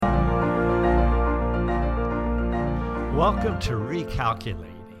Welcome to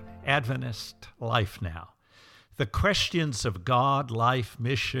Recalculating Adventist Life Now. The questions of God, life,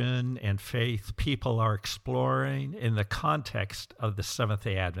 mission, and faith people are exploring in the context of the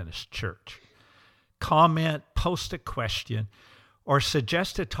Seventh-day Adventist Church. Comment, post a question, or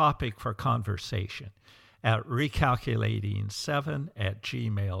suggest a topic for conversation at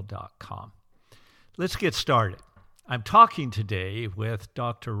recalculating7@gmail.com. Let's get started. I'm talking today with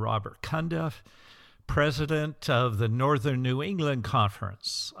Dr. Robert Cundiff, President of the Northern New England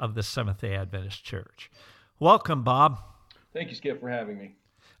Conference of the Seventh-day Adventist Church. Welcome, Bob. Thank you, Skip, for having me.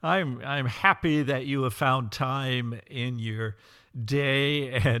 I'm happy that you have found time in your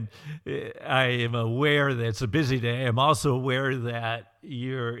day, and I am aware that it's a busy day. I'm also aware that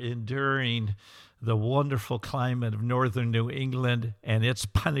you're enduring the wonderful climate of Northern New England, and it's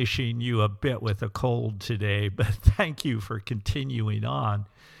punishing you a bit with a cold today, but thank you for continuing on.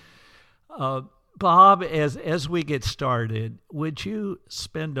 Bob, as we get started, would you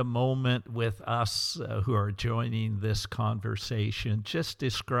spend a moment with us who are joining this conversation, just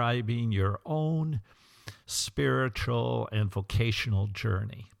describing your own spiritual and vocational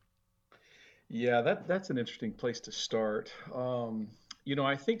journey? Yeah, that's an interesting place to start.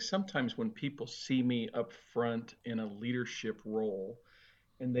 I think sometimes when people see me up front in a leadership role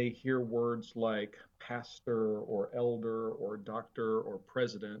and they hear words like pastor or elder or doctor or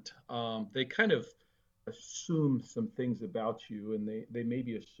president, they kind of assume some things about you, and they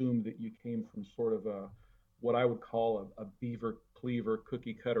maybe assume that you came from sort of what I would call a beaver cleaver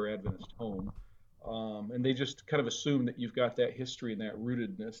cookie cutter Adventist home. And they just kind of assume that you've got that history and that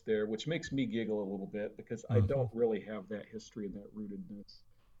rootedness there, which makes me giggle a little bit because I don't really have that history and that rootedness.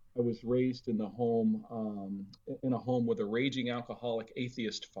 I was raised in a home with a raging alcoholic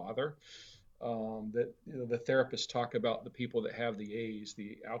atheist father. That the therapists talk about the people that have the A's,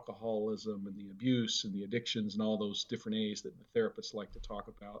 the alcoholism and the abuse and the addictions and all those different A's that the therapists like to talk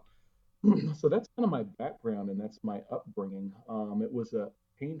about. So that's kind of my background and that's my upbringing. It was a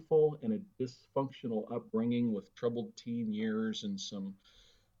painful and a dysfunctional upbringing with troubled teen years and some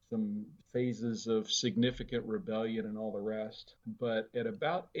phases of significant rebellion and all the rest. But at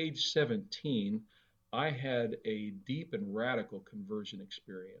about age 17, I had a deep and radical conversion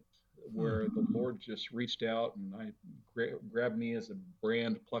experience where the Lord just reached out and grabbed me as a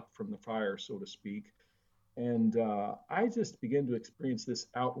brand plucked from the fire, so to speak. And I just began to experience this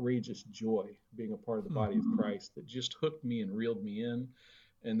outrageous joy being a part of the body of Christ that just hooked me and reeled me in.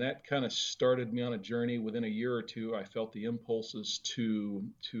 And that kind of started me on a journey. Within a year or two, I felt the impulses to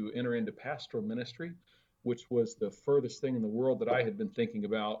enter into pastoral ministry, which was the furthest thing in the world that I had been thinking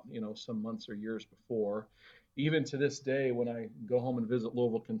about, some months or years before. Even to this day, when I go home and visit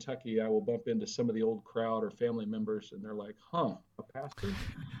Louisville, Kentucky, I will bump into some of the old crowd or family members, and they're like, "Huh, a pastor,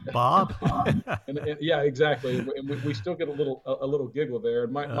 Bob?" and yeah, exactly. And we still get a little giggle there.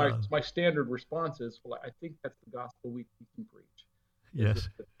 And my standard response is, "Well, I think that's the gospel we can preach." Yes.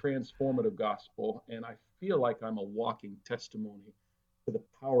 The transformative gospel, and I feel like I'm a walking testimony to the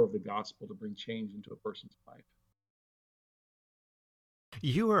power of the gospel to bring change into a person's life.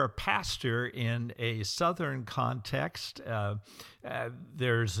 You are a pastor in a Southern context.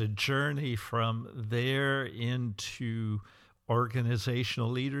 There's a journey from there into organizational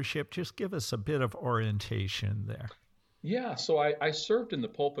leadership. Just give us a bit of orientation there. Yeah, so I served in the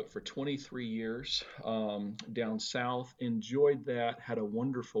pulpit for 23 years down south, enjoyed that, had a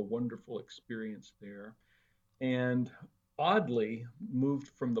wonderful, wonderful experience there, and oddly moved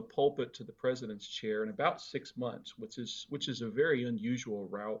from the pulpit to the president's chair in about 6 months, which is a very unusual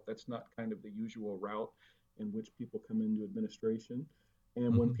route. That's not kind of the usual route in which people come into administration.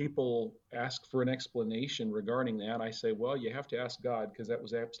 And when people ask for an explanation regarding that, I say, well, you have to ask God because that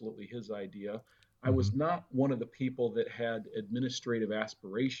was absolutely his idea. I was not one of the people that had administrative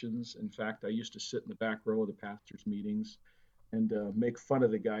aspirations. In fact, I used to sit in the back row of the pastors' meetings and make fun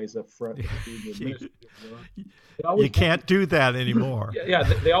of the guys up front that were doing the administrative work. You can't do that anymore. Yeah,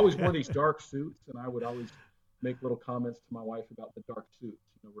 they always wore these dark suits, and I would always make little comments to my wife about the dark suits,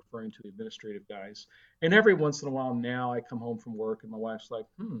 referring to the administrative guys. And every once in a while now I come home from work and my wife's like,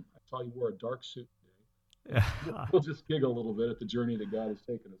 I saw you wore a dark suit today. We'll just giggle a little bit at the journey that God has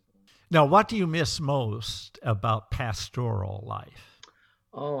taken us on. Now, what do you miss most about pastoral life?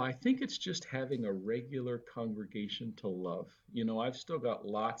 Oh, I think it's just having a regular congregation to love. I've still got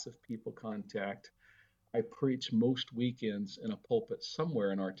lots of people contact. I preach most weekends in a pulpit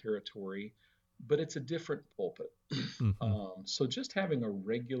somewhere in our territory, but it's a different pulpit. So just having a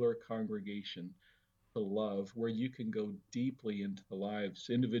regular congregation to love where you can go deeply into the lives,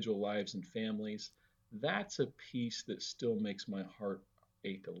 individual lives and families, that's a piece that still makes my heart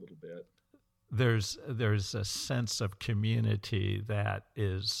ache a little bit. there's a sense of community that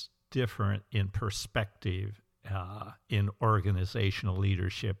is different in perspective in organizational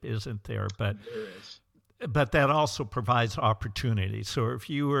leadership, isn't there? There is. But that also provides opportunity. So if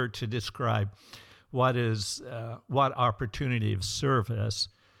you were to describe what opportunity of service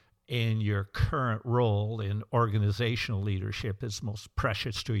in your current role in organizational leadership is most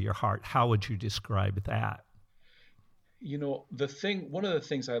precious to your heart, how would you describe that? One of the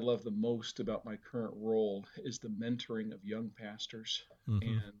things I love the most about my current role is the mentoring of young pastors Mm-hmm.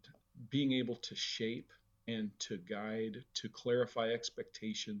 and being able to shape and to guide, to clarify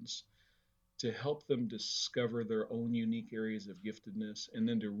expectations, to help them discover their own unique areas of giftedness, and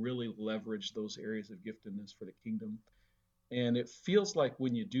then to really leverage those areas of giftedness for the kingdom. And it feels like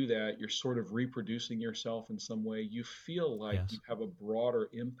when you do that, you're sort of reproducing yourself in some way. You feel like you Yes. have a broader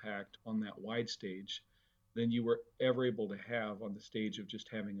impact on that wide stage than you were ever able to have on the stage of just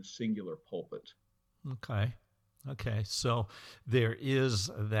having a singular pulpit. Okay. Okay. So there is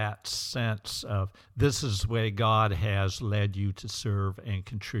that sense of this is the way God has led you to serve and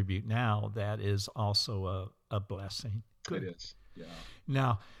contribute now. That is also a blessing. It Good. is. Yeah.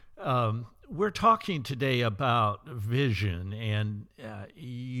 Now, we're talking today about vision, and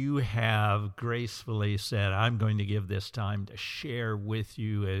you have gracefully said, I'm going to give this time to share with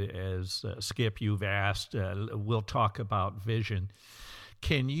you, as Skip, you've asked. We'll talk about vision.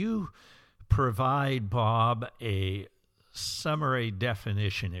 Can you provide, Bob, a summary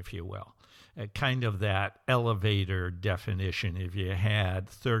definition, if you will? Kind of that elevator definition, if you had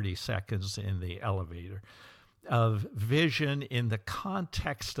 30 seconds in the elevator, of vision in the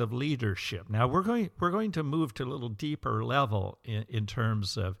context of leadership. Now we're going to move to a little deeper level in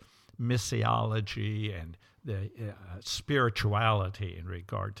terms of missiology and the spirituality in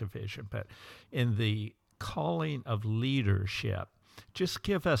regard to vision, but in the calling of leadership, just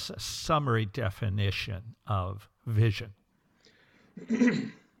give us a summary definition of vision.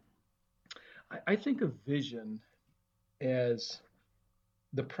 I think of vision as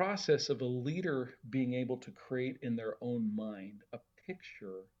the process of a leader being able to create in their own mind a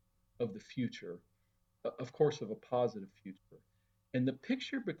picture of the future, of course, of a positive future. And the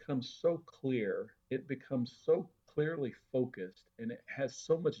picture becomes so clear, it becomes so clearly focused, and it has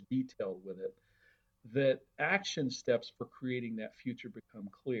so much detail with it that action steps for creating that future become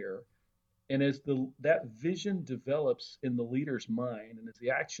clear. And as that vision develops in the leader's mind, and as the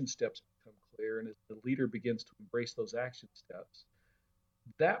action steps become clear, and as the leader begins to embrace those action steps,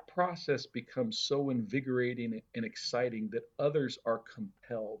 that process becomes so invigorating and exciting that others are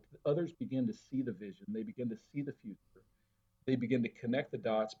compelled. Others begin to see the vision. They begin to see the future. They begin to connect the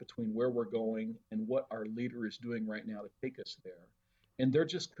dots between where we're going and what our leader is doing right now to take us there. And they're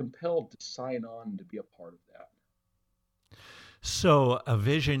just compelled to sign on and to be a part of that. So a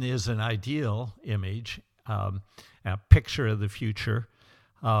vision is an ideal image, a picture of the future.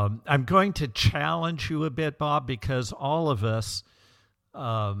 I'm going to challenge you a bit, Bob, because all of us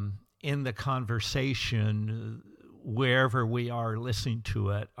in the conversation, wherever we are listening to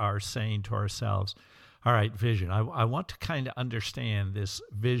it, are saying to ourselves, all right, vision. I want to kind of understand this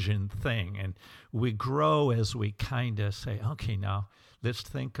vision thing. And we grow as we kind of say, okay, now let's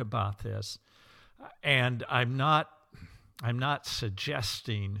think about this. And I'm not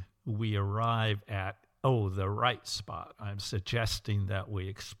suggesting we arrive at, the right spot. I'm suggesting that we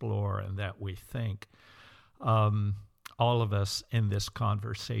explore and that we think. All of us in this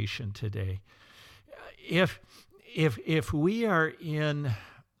conversation today. If we are in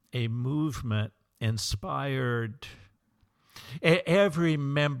a movement inspired, every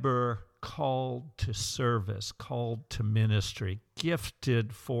member called to service, called to ministry,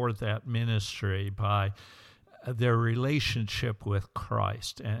 gifted for that ministry by their relationship with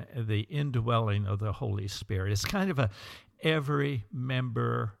Christ and the indwelling of the Holy Spirit. It's kind of every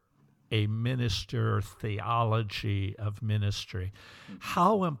member a minister theology of ministry.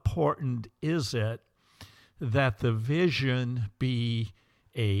 How important is it that the vision be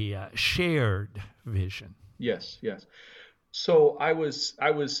a shared vision? Yes, yes. So I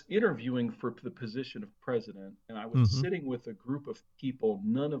was interviewing for the position of president, and I was Mm-hmm. sitting with a group of people,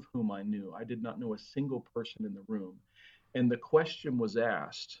 none of whom I knew. I did not know a single person in the room. And the question was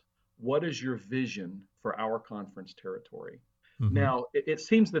asked, what is your vision for our conference territory? Mm-hmm. Now, it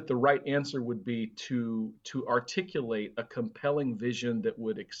seems that the right answer would be to articulate a compelling vision that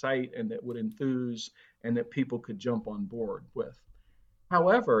would excite and that would enthuse and that people could jump on board with.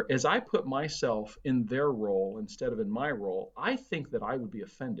 However, as I put myself in their role instead of in my role, I think that I would be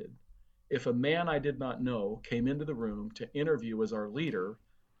offended if a man I did not know came into the room to interview as our leader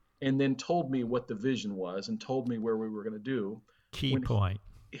and then told me what the vision was and told me where we were going to do Key when point.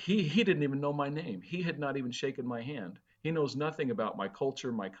 he didn't even know my name. He had not even shaken my hand. He knows nothing about my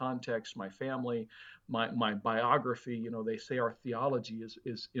culture, my context, my family, my biography. You know, they say our theology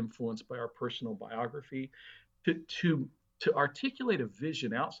is influenced by our personal biography. To to to articulate a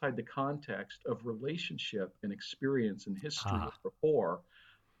vision outside the context of relationship and experience and history and Ah, rapport,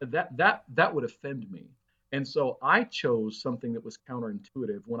 that would offend me. And so I chose something that was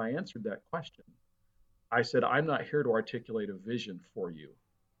counterintuitive when I answered that question. I said, I'm not here to articulate a vision for you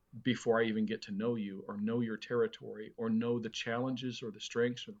before I even get to know you or know your territory or know the challenges or the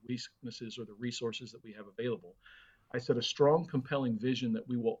strengths or the weaknesses or the resources that we have available. I said a strong, compelling vision that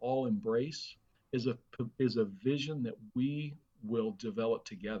we will all embrace is a vision that we will develop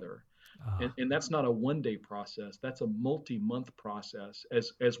together. And, ah. and that's not a one-day process. That's a multi-month process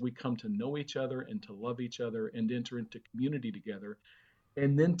as we come to know each other and to love each other and enter into community together,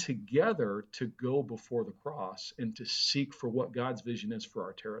 and then together to go before the cross and to seek for what God's vision is for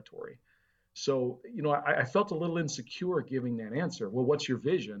our territory. So, I felt a little insecure giving that answer. Well, what's your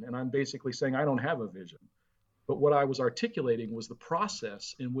vision? And I'm basically saying I don't have a vision. But what I was articulating was the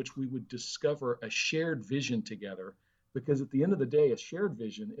process in which we would discover a shared vision together. Because at the end of the day, a shared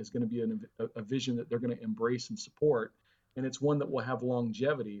vision is going to be a vision that they're going to embrace and support. And it's one that will have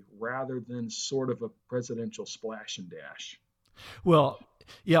longevity rather than sort of a presidential splash and dash. Well,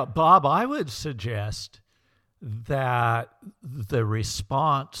 yeah, Bob, I would suggest that the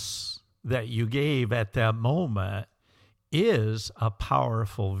response that you gave at that moment is a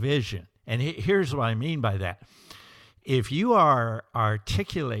powerful vision. And here's what I mean by that. If you are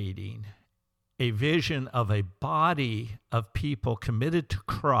articulating a vision of a body of people committed to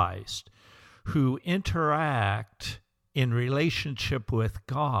Christ who interact in relationship with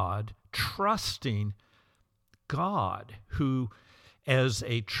God, trusting God, who, as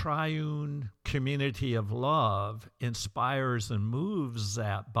a triune community of love, inspires and moves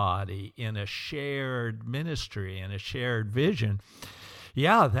that body in a shared ministry and a shared vision,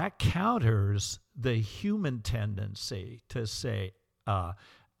 yeah, that counters the human tendency to say,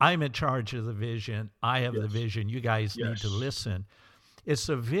 I'm in charge of the vision, I have the Yes. vision, you guys need to Yes. listen. It's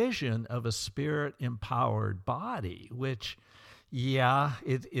a vision of a spirit empowered body, which, yeah,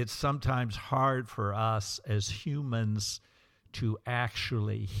 it's sometimes hard for us as humans to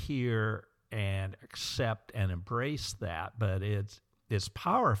actually hear and accept and embrace that, but it's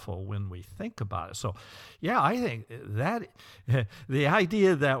powerful when we think about it. So, yeah, I think that the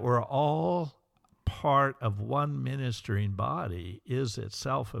idea that we're all part of one ministering body is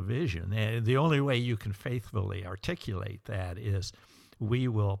itself a vision. And the only way you can faithfully articulate that is we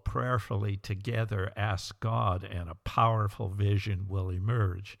will prayerfully together ask God, and a powerful vision will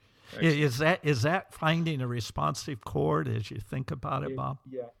emerge. Excellent. Is that finding a responsive chord as you think about it, Bob?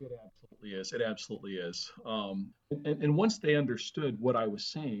 Yeah, it absolutely is. It absolutely is. And once they understood what I was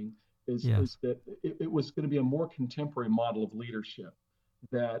saying, is Yes. that it was going to be a more contemporary model of leadership.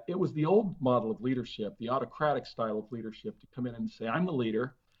 That it was the old model of leadership, the autocratic style of leadership, to come in and say, I'm the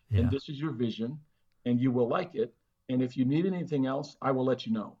leader, and Yeah. this is your vision, and you will like it. And if you need anything else, I will let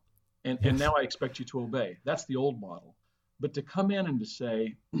you know. And Yes. now I expect you to obey. That's the old model. But to come in and to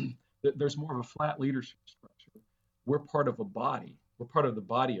say that there's more of a flat leadership structure, we're part of a body. We're part of the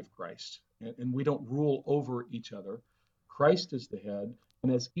body of Christ, and we don't rule over each other. Christ is the head,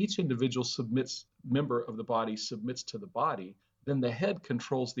 and as each individual submits, member of the body submits to the body, then the head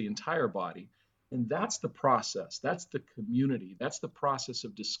controls the entire body. And that's the process. That's the community. That's the process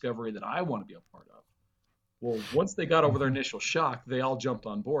of discovery that I want to be a part of. Well, once they got over their initial shock, they all jumped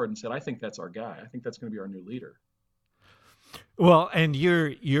on board and said, I think that's our guy. I think that's going to be our new leader. Well, and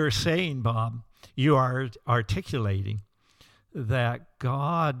you're saying, Bob, you are articulating that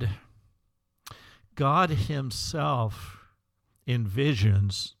God Himself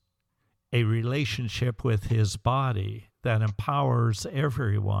envisions a relationship with His body that empowers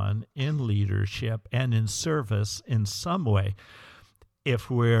everyone in leadership and in service in some way. If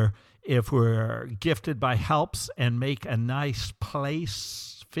we're gifted by helps and make a nice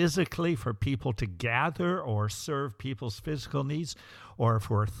place physically for people to gather or serve people's physical needs, or if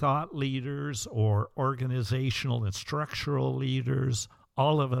we're thought leaders or organizational and structural leaders,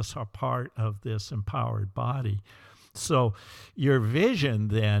 all of us are part of this empowered body. So your vision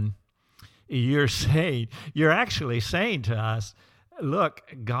then, you're actually saying to us, look,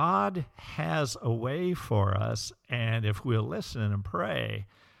 God has a way for us, and if we'll listen and pray.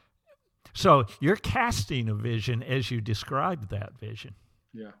 So you're casting a vision as you described that vision.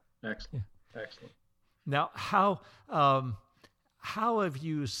 Yeah, Yeah. excellent. Excellent. Now, how have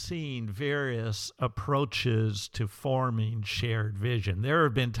you seen various approaches to forming shared vision? There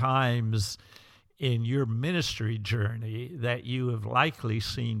have been times in your ministry journey that you have likely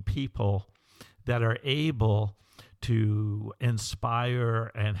seen people that are able to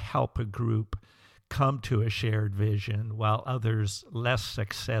inspire and help a group come to a shared vision, while others less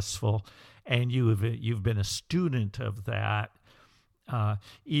successful, and you've been a student of that,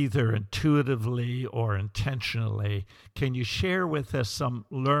 either intuitively or intentionally. Can you share with us some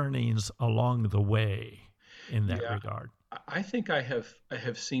learnings along the way in that Yeah, regard? I think I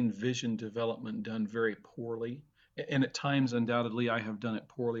have seen vision development done very poorly, and at times, undoubtedly, I have done it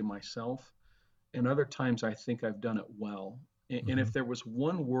poorly myself, and other times I think I've done it well. And Hmm. if there was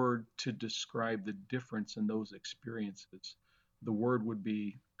one word to describe the difference in those experiences, the word would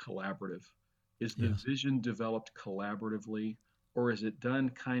be collaborative. Is the Yes. vision developed collaboratively, or is it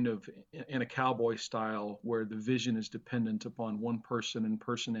done kind of in a cowboy style where the vision is dependent upon one person and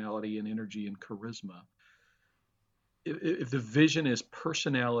personality and energy and charisma? If the vision is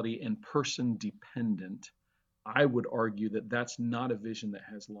personality and person dependent, I would argue that that's not a vision that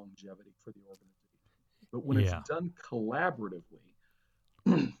has longevity for the organization. But when it's Yeah. done collaboratively,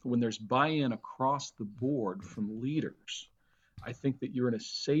 when there's buy-in across the board from leaders, I think that you're in a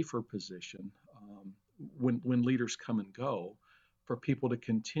safer position when leaders come and go for people to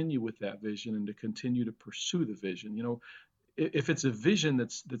continue with that vision and to continue to pursue the vision. If it's a vision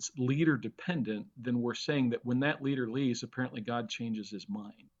that's leader dependent, then we're saying that when that leader leaves, apparently God changes his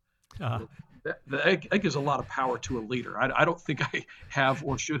mind. Uh, Well, that gives a lot of power to a leader. I don't think I have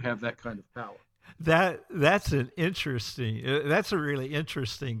or should have that kind of power. that's a really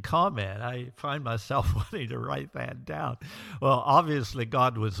interesting comment. I find myself wanting to write that down. Well, obviously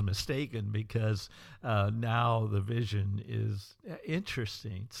God was mistaken, because now the vision is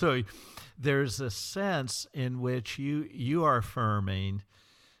interesting. So there's a sense in which you are affirming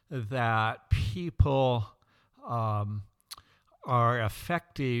that people um, are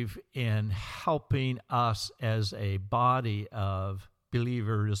effective in helping us as a body of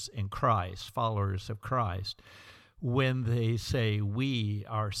believers in Christ, followers of Christ, when they say we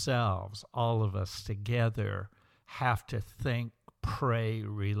ourselves, all of us together, have to think, pray,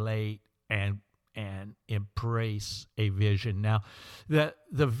 relate, and embrace a vision. Now,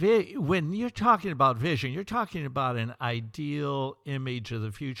 when you're talking about vision, you're talking about an ideal image of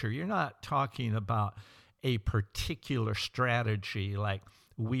the future. You're not talking about a particular strategy like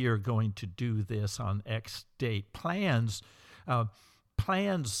we are going to do this on X date. Uh,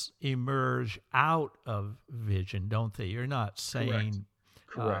 plans emerge out of vision, don't they? You're not Correct. saying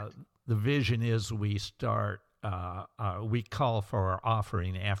uh, Correct. the vision is we call for our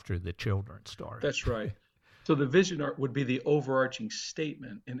offering after the children's story. That's right. So the vision art would be the overarching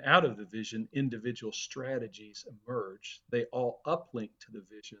statement, and out of the vision, individual strategies emerge. They all uplink to the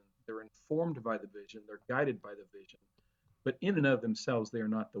vision. They're informed by the vision. They're guided by the vision. But in and of themselves, they are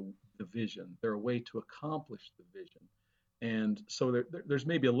not the vision. They're a way to accomplish the vision. And so there's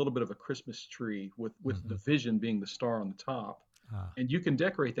maybe a little bit of a Christmas tree with the Mm-hmm. vision being the star on the top. Uh, And you can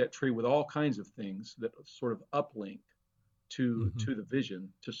decorate that tree with all kinds of things that sort of uplink mm-hmm. to the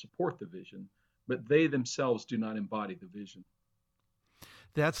vision to support the vision, but they themselves do not embody the vision.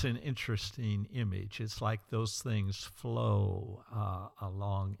 That's an interesting image. It's like those things flow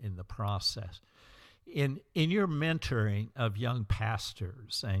along in the process. In your mentoring of young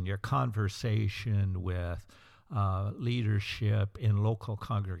pastors and your conversation with leadership in local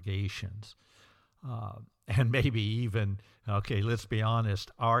congregations, uh, and maybe even, okay, let's be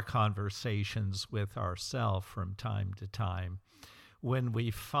honest, our conversations with ourselves from time to time, when we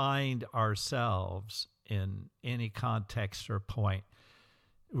find ourselves in any context or point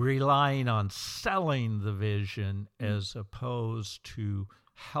relying on selling the vision Mm. as opposed to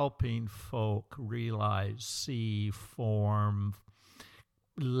helping folk realize, see, form,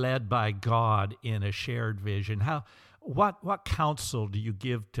 led by God in a shared vision. What counsel do you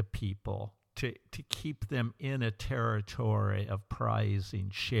give to people to keep them in a territory of prizing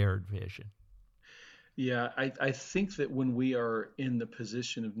shared vision? Yeah, I think that when we are in the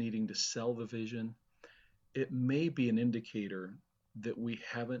position of needing to sell the vision, it may be an indicator that we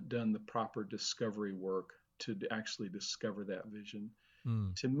haven't done the proper discovery work to actually discover that vision.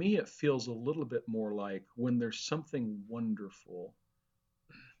 Mm, To me, it feels a little bit more like when there's something wonderful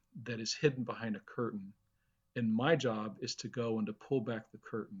that is hidden behind a curtain. And my job is to go and to pull back the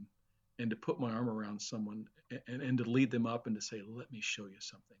curtain and to put my arm around someone and to lead them up and to say, let me show you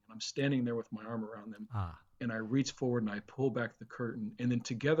something. And I'm standing there with my arm around them ah, and I reach forward and I pull back the curtain. And then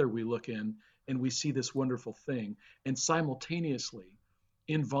together we look in and we see this wonderful thing. And simultaneously,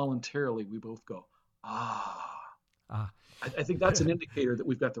 involuntarily, we both go, ah. ah. I think that's an indicator that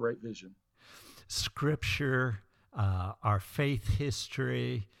we've got the right vision. Scripture, our faith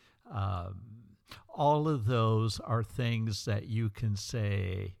history, um, all of those are things that you can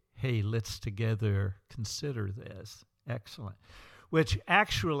say, hey, let's together consider this. Excellent. Which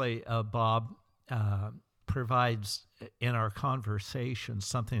actually, Bob, provides in our conversation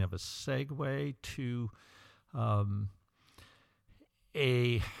something of a segue to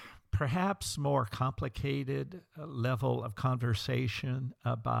a perhaps more complicated level of conversation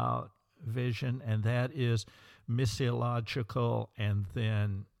about vision, and that is missiological, and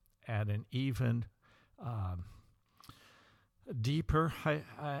then at an even deeper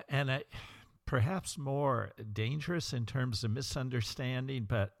and perhaps more dangerous in terms of misunderstanding,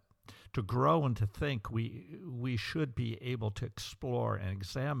 but to grow and to think, we should be able to explore and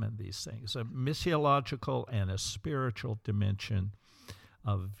examine these things, a missiological and a spiritual dimension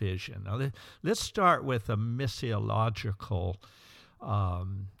of vision. Now, let's start with a missiological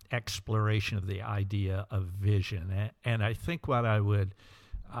exploration of the idea of vision. And I think what I would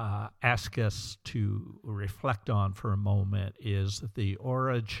ask us to reflect on for a moment is the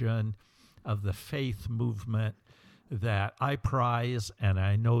origin of the faith movement that I prize and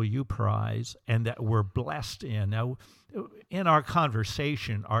I know you prize and that we're blessed in. Now, in our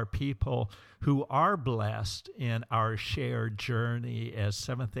conversation are people who are blessed in our shared journey as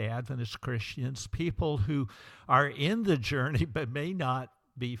Seventh-day Adventist Christians, people who are in the journey but may not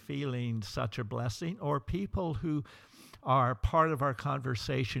be feeling such a blessing, or people who are part of our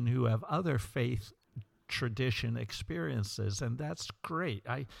conversation who have other faith tradition experiences, and that's great.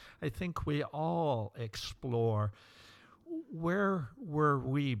 I think we all explore where were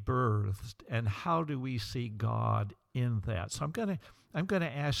we birthed and how do we see God in that. So I'm going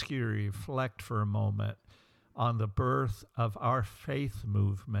to ask you to reflect for a moment on the birth of our faith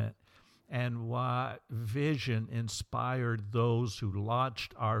movement and what vision inspired those who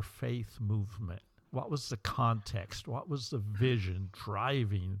launched our faith movement. What was the context? What was the vision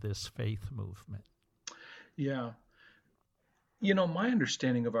driving this faith movement? Yeah. My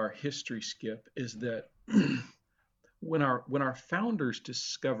understanding of our history, Skip, is that when our founders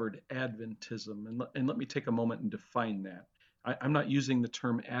discovered Adventism, and let me take a moment and define that. I'm not using the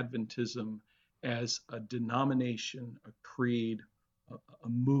term Adventism as a denomination, a creed, a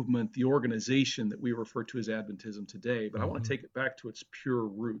movement, the organization that we refer to as Adventism today, but I want to take it back to its pure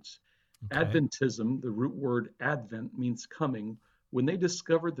roots. Okay. Adventism, the root word Advent, means coming. When they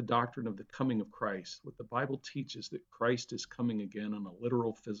discovered the doctrine of the coming of Christ, what the Bible teaches that Christ is coming again in a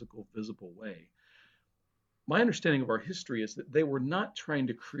literal, physical, visible way, my understanding of our history is that they were not trying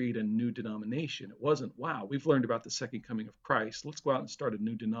to create a new denomination. It wasn't, wow, we've learned about the second coming of Christ. Let's go out and start a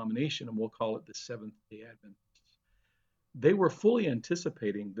new denomination, and we'll call it the Seventh-day Adventists. They were fully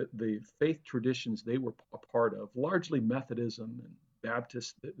anticipating that the faith traditions they were a part of, largely Methodism and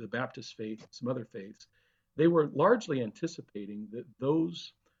Baptist, the Baptist faith, some other faiths, they were largely anticipating that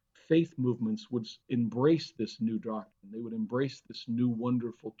those faith movements would embrace this new doctrine. They would embrace this new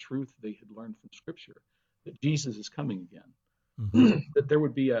wonderful truth they had learned from Scripture, that Jesus is coming again, that there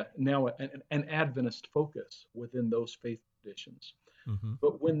would be now an Adventist focus within those faith traditions.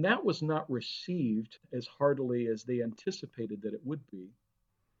 But when that was not received as heartily as they anticipated that it would be,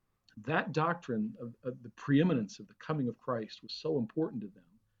 that doctrine of the preeminence of the coming of Christ was so important to them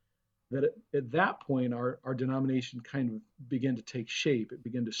that at that point our denomination kind of began to take shape. It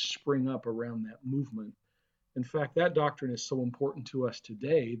began to spring up around that movement. In fact, that doctrine is so important to us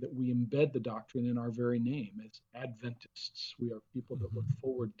today that we embed the doctrine in our very name as Adventists. We are people that look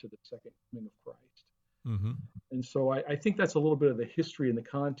forward to the second coming of Christ. And so I think that's a little bit of the history and the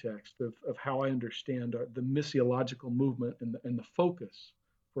context of how I understand the missiological movement and the focus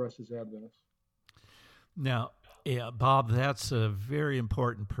for us as Adventists. Now, Bob, that's a very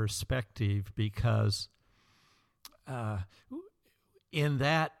important perspective because in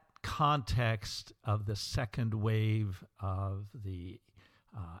that context of the second wave of the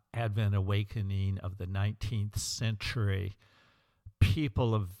Advent awakening of the 19th century,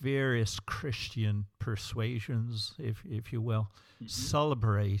 people of various Christian persuasions, if you will,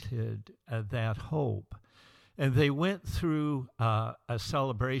 celebrated that hope. And they went through a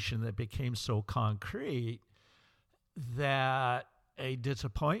celebration that became so concrete that a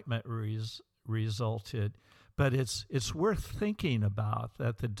disappointment resulted. But it's worth thinking about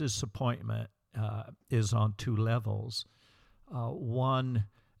that the disappointment is on two levels. One,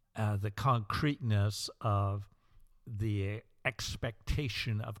 the concreteness of the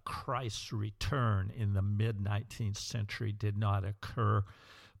expectation of Christ's return in the mid-19th century did not occur,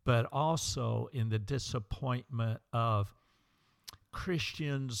 but also in the disappointment of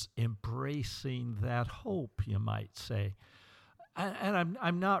Christians embracing that hope, you might say. And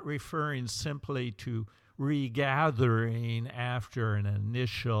I'm not referring simply to regathering after an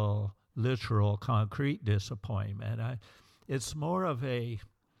initial literal, concrete disappointment. It's more of a,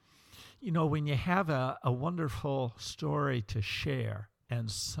 when you have a wonderful story to share and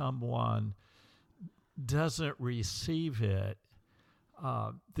someone doesn't receive it,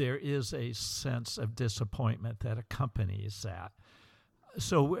 there is a sense of disappointment that accompanies that.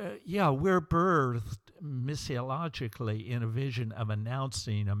 So, we're birthed missiologically in a vision of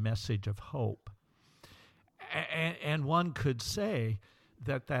announcing a message of hope. And one could say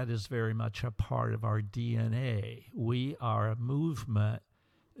that is very much a part of our DNA. We are a movement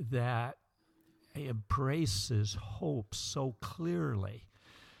that embraces hope so clearly.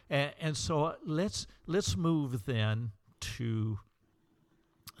 And so let's move then to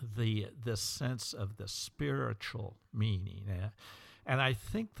the sense of the spiritual meaning. And I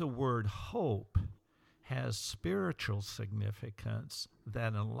think the word hope has spiritual significance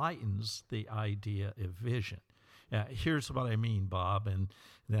that enlightens the idea of vision. Here's what I mean, Bob, and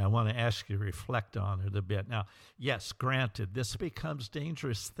then I want to ask you to reflect on it a bit. Now, yes, granted, this becomes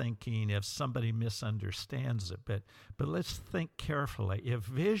dangerous thinking if somebody misunderstands it, but let's think carefully. If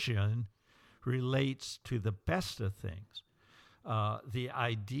vision relates to the best of things, the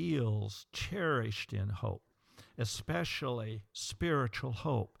ideals cherished in hope, especially spiritual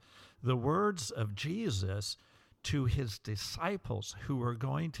hope, the words of Jesus to his disciples who were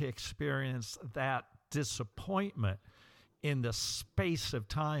going to experience that disappointment in the space of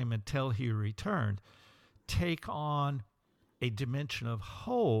time until he returned, take on a dimension of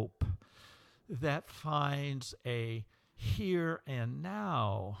hope that finds a here and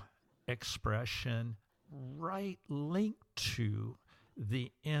now expression right linked to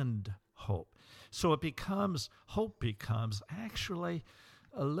the end hope. So hope becomes actually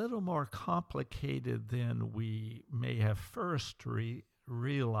a little more complicated than we may have first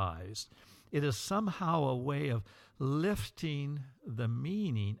realized. It is somehow a way of lifting the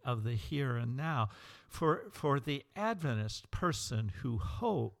meaning of the here and now. For the Adventist person who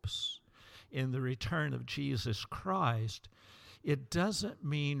hopes in the return of Jesus Christ, it doesn't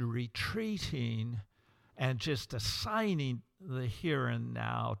mean retreating and just assigning the here and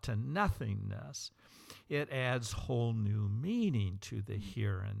now to nothingness. It adds whole new meaning to the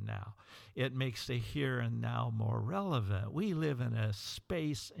here and now. It makes the here and now more relevant. We live in a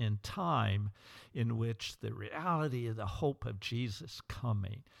space and time in which the reality of the hope of Jesus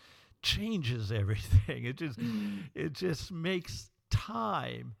coming changes everything. It just makes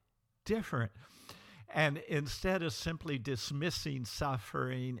time different. And instead of simply dismissing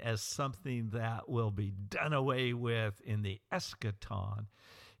suffering as something that will be done away with in the eschaton,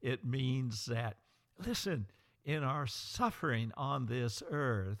 it means that, listen, in our suffering on this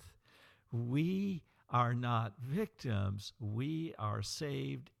earth, we are not victims. We are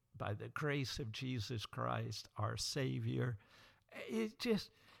saved by the grace of Jesus Christ, our Savior.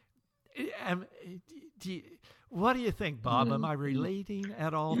 What do you think, Bob? Am I relating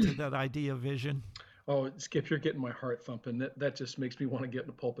at all to that idea of vision? Oh, Skip, you're getting my heart thumping. That just makes me want to get in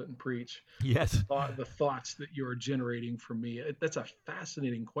the pulpit and preach. Yes. The thoughts that you're generating for me. That's a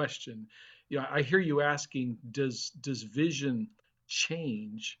fascinating question. I hear you asking, does vision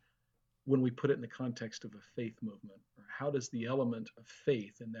change when we put it in the context of a faith movement? Or how does the element of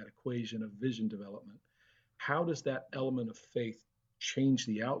faith in that equation of vision development, how does that element of faith change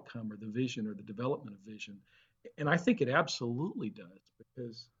the outcome or the vision or the development of vision? And I think it absolutely does,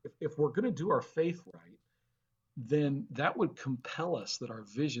 because if we're going to do our faith right, then that would compel us that our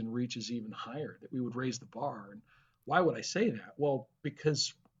vision reaches even higher, that we would raise the bar. And why would I say that? Well,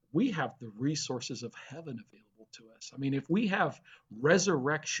 because we have the resources of heaven available to us. I mean, if we have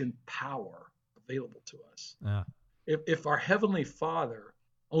resurrection power available to us, if our Heavenly Father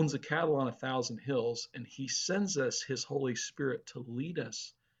owns a cattle on 1,000 hills and he sends us his Holy Spirit to lead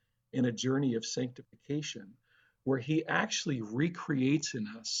us in a journey of sanctification, where he actually recreates in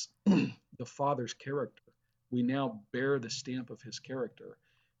us the Father's character. We now bear the stamp of his character.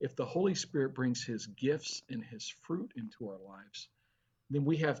 If the Holy Spirit brings his gifts and his fruit into our lives, then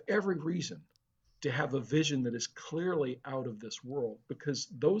we have every reason to have a vision that is clearly out of this world, because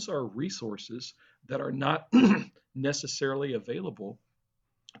those are resources that are not necessarily available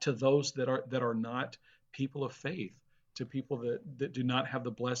to those that are not people of faith, to people that do not have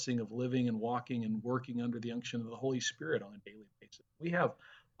the blessing of living and walking and working under the unction of the Holy Spirit on a daily basis. We have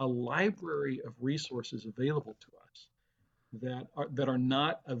a library of resources available to us that are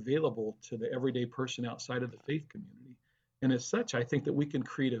not available to the everyday person outside of the faith community. And as such, I think that we can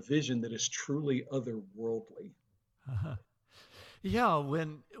create a vision that is truly otherworldly. Uh-huh. Yeah,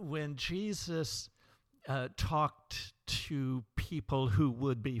 when Jesus talked to people who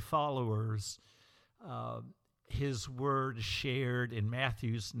would be followers, his word shared in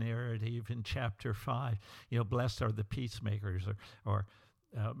Matthew's narrative in chapter 5. Blessed are the peacemakers, or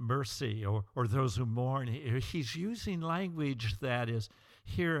mercy, or those who mourn. He's using language that is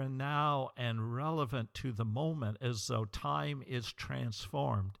here and now and relevant to the moment, as though time is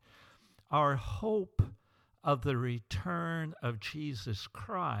transformed. Our hope of the return of Jesus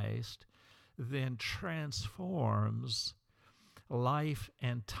Christ then transforms life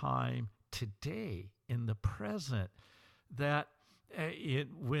and time today, in the present. That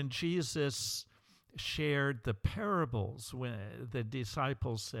when Jesus shared the parables, when the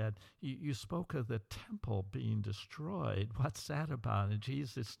disciples said, you spoke of the temple being destroyed. What's that about? And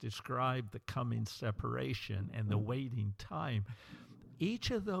Jesus described the coming separation and the waiting time.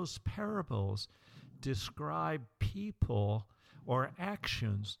 Each of those parables describe people or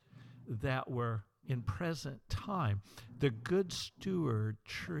actions that were in present time. The good steward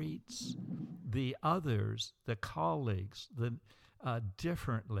treats the others, the colleagues,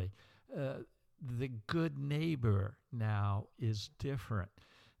 differently. The good neighbor now is different,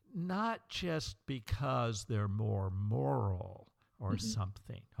 not just because they're more moral or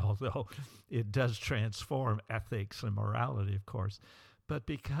something, although it does transform ethics and morality, of course, but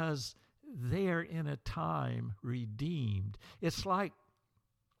because they're in a time redeemed. It's like,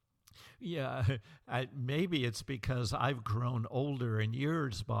 maybe it's because I've grown older in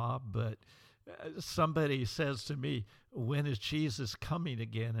years, Bob, but somebody says to me, when is Jesus coming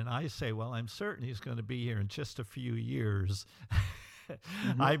again? And I say, well, I'm certain he's going to be here in just a few years.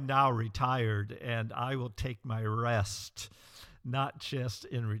 I'm now retired, and I will take my rest, not just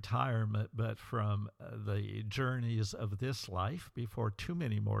in retirement, but from the journeys of this life before too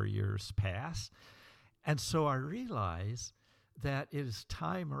many more years pass. And so I realize that it is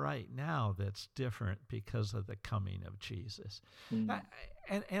time right now that's different because of the coming of Jesus. And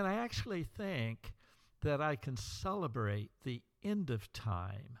I actually think that I can celebrate the end of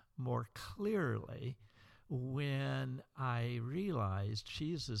time more clearly when I realized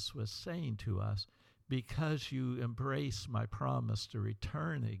Jesus was saying to us, because you embrace my promise to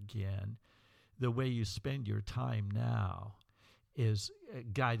return again, the way you spend your time now is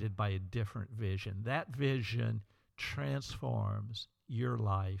guided by a different vision. That vision transforms your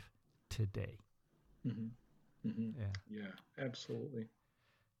life today. Yeah, absolutely.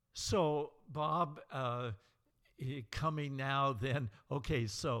 So, Bob, coming now then, okay,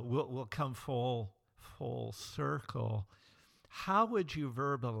 so we'll come full circle. How would you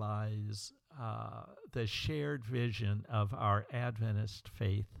verbalize the shared vision of our Adventist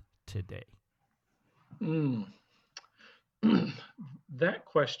faith today? That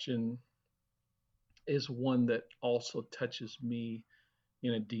question is one that also touches me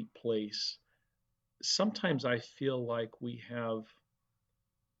in a deep place. Sometimes I feel like we have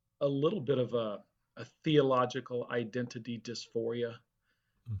a little bit of a theological identity dysphoria.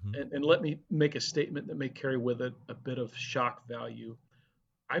 And let me make a statement that may carry with it a bit of shock value.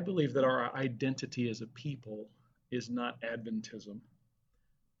 I believe that our identity as a people is not Adventism.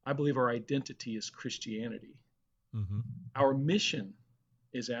 I believe our identity is Christianity. Our mission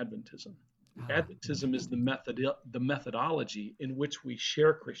is Adventism. Adventism is the methodology in which we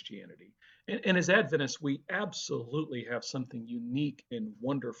share Christianity. And as Adventists, we absolutely have something unique and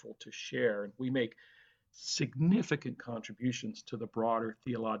wonderful to share. And we make significant contributions to the broader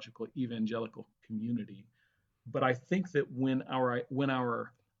theological evangelical community. But I think that when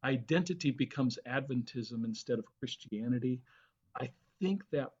our identity becomes Adventism instead of Christianity, I think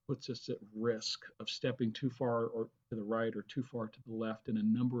that puts us at risk of stepping too far or to the right or too far to the left in a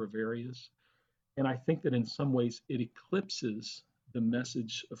number of areas. And I think that in some ways it eclipses the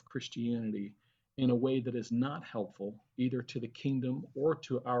message of Christianity in a way that is not helpful either to the kingdom or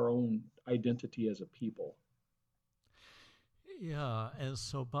to our own identity as a people. Yeah, and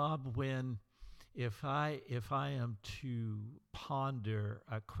so Bob, if I am to ponder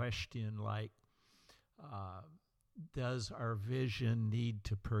a question like, does our vision need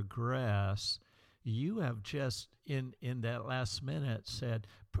to progress? You have just in that last minute said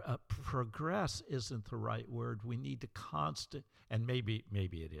progress isn't the right word. We need to and maybe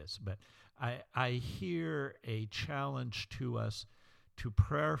it is, but I hear a challenge to us to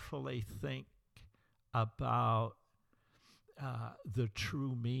prayerfully think about the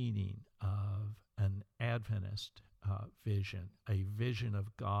true meaning of an Adventist vision, a vision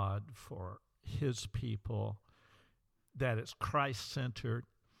of God for his people, that it's Christ-centered,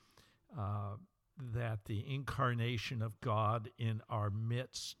 that the incarnation of God in our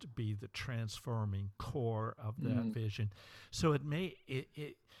midst be the transforming core of that vision. So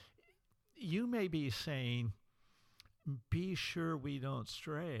you may be saying, be sure we don't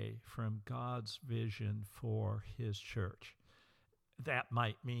stray from God's vision for his church. That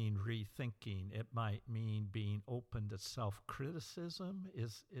might mean rethinking. It might mean being open to self-criticism.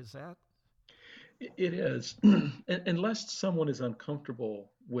 Is that? It is, unless someone is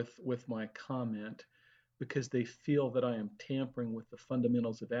uncomfortable with my comment because they feel that I am tampering with the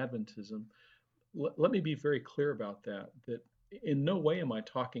fundamentals of Adventism. Let me be very clear about that. That in no way am I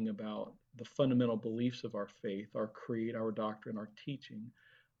talking about the fundamental beliefs of our faith, our creed, our doctrine, our teaching.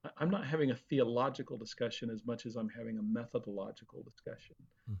 I'm not having a theological discussion as much as I'm having a methodological discussion.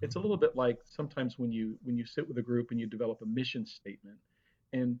 It's Mm-hmm. a little bit like sometimes when you sit with a group and you develop a mission statement,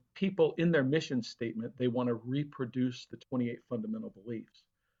 and people in their mission statement they want to reproduce the 28 fundamental beliefs.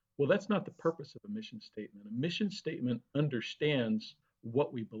 Well, that's not the purpose of a mission statement. A mission statement understands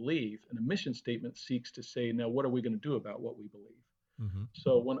what we believe, and a mission statement seeks to say, now what are we going to do about what we believe? Mm-hmm.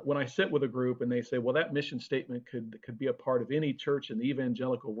 So when I sit with a group and they say, well, that mission statement could be a part of any church in the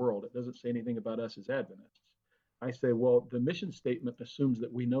evangelical world. It doesn't say anything about us as Adventists. I say, well, the mission statement assumes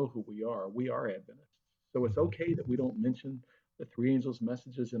that we know who we are. We are Adventists. So it's Mm-hmm. okay that we don't mention the three angels'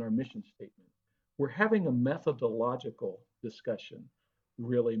 messages in our mission statement. We're having a methodological discussion,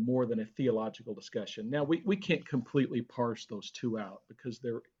 really more than a theological discussion. Now we can't completely parse those two out because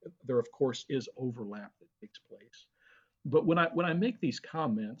there of course is overlap that takes place. But when I make these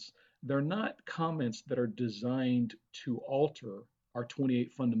comments, they're not comments that are designed to alter our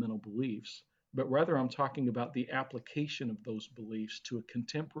 28 fundamental beliefs, but rather I'm talking about the application of those beliefs to a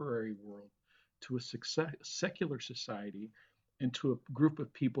contemporary world, to a secular society, and to a group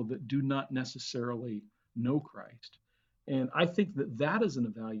of people that do not necessarily know Christ. And I think that that is an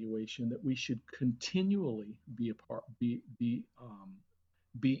evaluation that we should continually be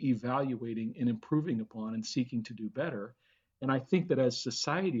evaluating and improving upon and seeking to do better. And I think that as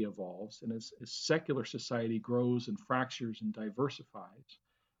society evolves and as secular society grows and fractures and diversifies,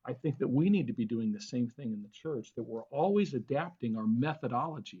 I think that we need to be doing the same thing in the church, that we're always adapting our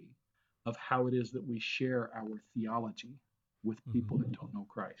methodology of how it is that we share our theology with Mm-hmm. people that don't know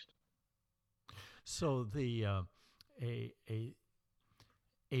Christ. So the a a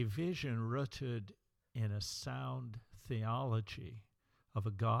a vision rooted in a sound theology of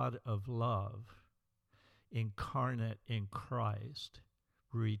a God of love incarnate in Christ,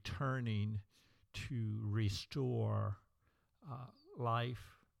 returning to restore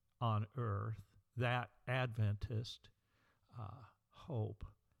life on earth, that Adventist hope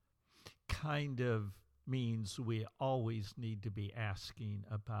kind of means we always need to be asking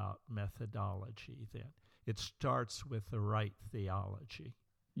about methodology then. It starts with the right theology.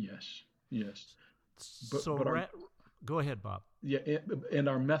 Yes, yes. So, But our go ahead, Bob. Yeah, and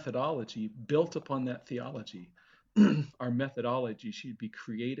our methodology built upon that theology. Our methodology should be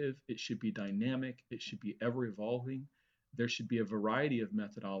creative, it should be dynamic, it should be ever evolving. There should be a variety of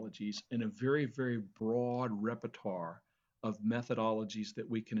methodologies and a very, very broad repertoire of methodologies that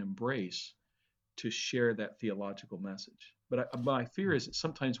we can embrace to share that theological message. But my fear is that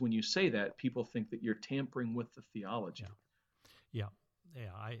sometimes when you say that, people think that you're tampering with the theology. Yeah. Yeah,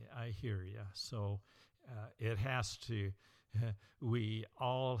 yeah, I hear you. So it has to, we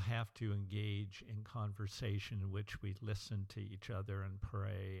all have to engage in conversation in which we listen to each other and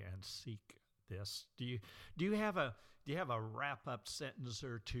pray and seek this. Do you have a wrap up sentence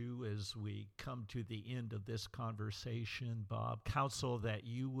or two as we come to the end of this conversation, Bob? Counsel that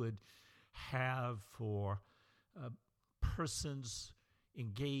you would have for persons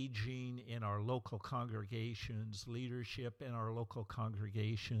engaging in our local congregations, leadership in our local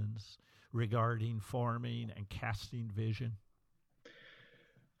congregations regarding forming and casting vision?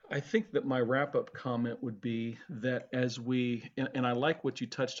 I think that my wrap up comment would be that and I like what you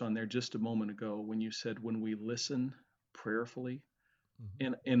touched on there just a moment ago when you said when we listen prayerfully.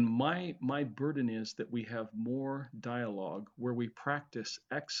 Mm-hmm. And my burden is that we have more dialogue where we practice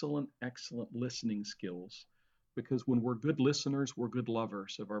excellent listening skills. Because when we're good listeners, we're good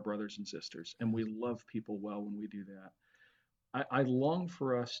lovers of our brothers and sisters, and we Yes. love people well when we do that. I long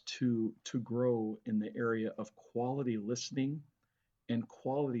for us to grow in the area of quality listening and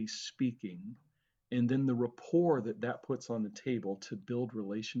quality speaking, and then the rapport that that puts on the table to build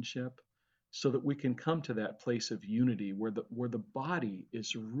relationship so that we can come to that place of unity where the body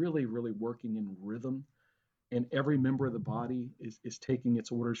is really working in rhythm, and every member of the body is taking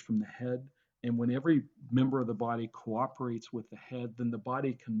its orders from the head. And when every member of the body cooperates with the head, then the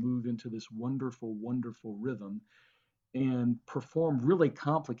body can move into this wonderful rhythm and perform really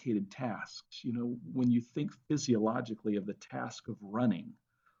complicated tasks. When you think physiologically of the task of running,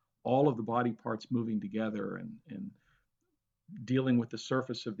 all of the body parts moving together and dealing with the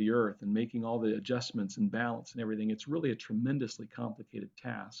surface of the earth and making all the adjustments and balance and everything. It's really a tremendously complicated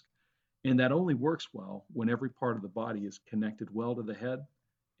task. And that only works well when every part of the body is connected well to the head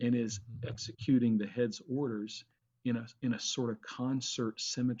and is executing the head's orders in a sort of concert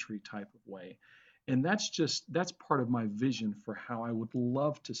symmetry type of way. And that's part of my vision for how I would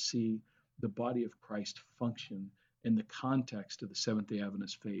love to see the body of Christ function in the context of the Seventh-day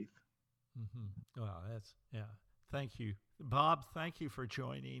Adventist faith. Well, yeah. Thank you. Bob, thank you for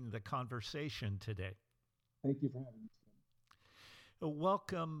joining the conversation today. Thank you for having me.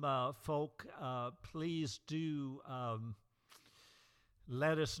 Welcome, folk. Please do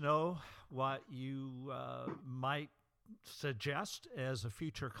let us know what you might suggest as a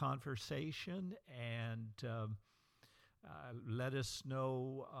future conversation, and let us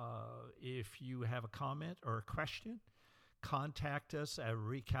know if you have a comment or a question. Contact us at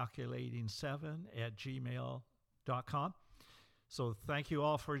recalculating7@gmail.com. So thank you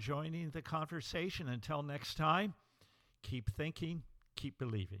all for joining the conversation. Until next time, keep thinking, keep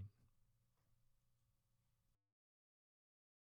believing.